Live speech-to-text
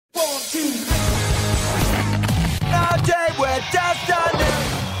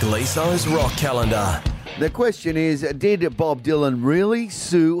Gleeso's Rock Calendar. The question is, did Bob Dylan really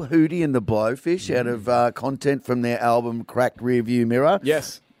sue Hootie and the Blowfish out of content from their album Cracked Rearview Mirror?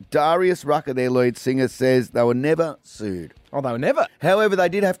 Yes. Darius Rucker, their lead singer, says they were never sued. Oh, they were never. However, they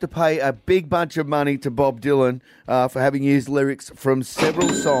did have to pay a big bunch of money to Bob Dylan for having used lyrics from several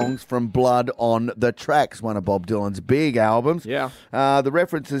songs from Blood on the Tracks, one of Bob Dylan's big albums. Yeah. The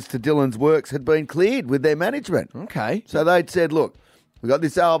references to Dylan's works had been cleared with their management. Okay. So they'd said, look, we got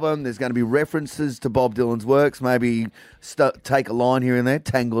this album, there's going to be references to Bob Dylan's works, maybe take a line here and there,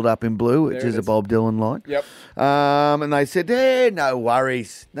 Tangled Up in Blue, which is a Bob Dylan line. Yep. And they said, no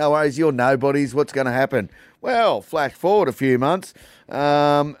worries, you're nobodies, what's going to happen? Well, flash forward a few months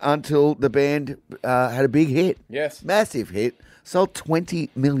until the band had a big hit. Yes. Massive hit. Sold 20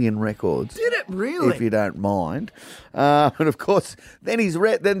 million records. Did it really? If you don't mind. And of course, then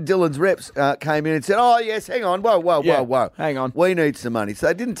Dylan's reps came in and said, oh, yes, hang on, whoa. Hang on. We need some money. So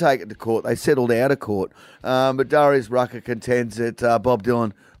they didn't take it to court. They settled out of court. But Darius Rucker contends that Bob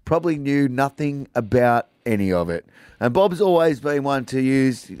Dylan probably knew nothing about any of it. And Bob's always been one to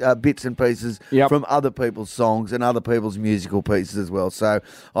use bits and pieces from other people's songs and other people's musical pieces as well. So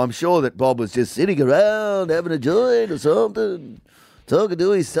I'm sure that Bob was just sitting around having a joint or something, talking to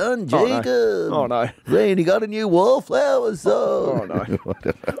his son Jacob. Oh no! Saying he got a new Wallflower song. Oh no!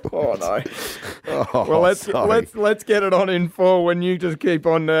 Oh no! Oh, Well, sorry. let's get it on in full when you just keep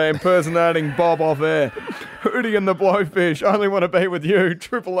on impersonating Bob off air. Hootie and the Blowfish, only want to be with you.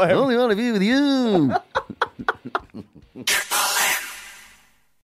 Triple M. Only want to be with you.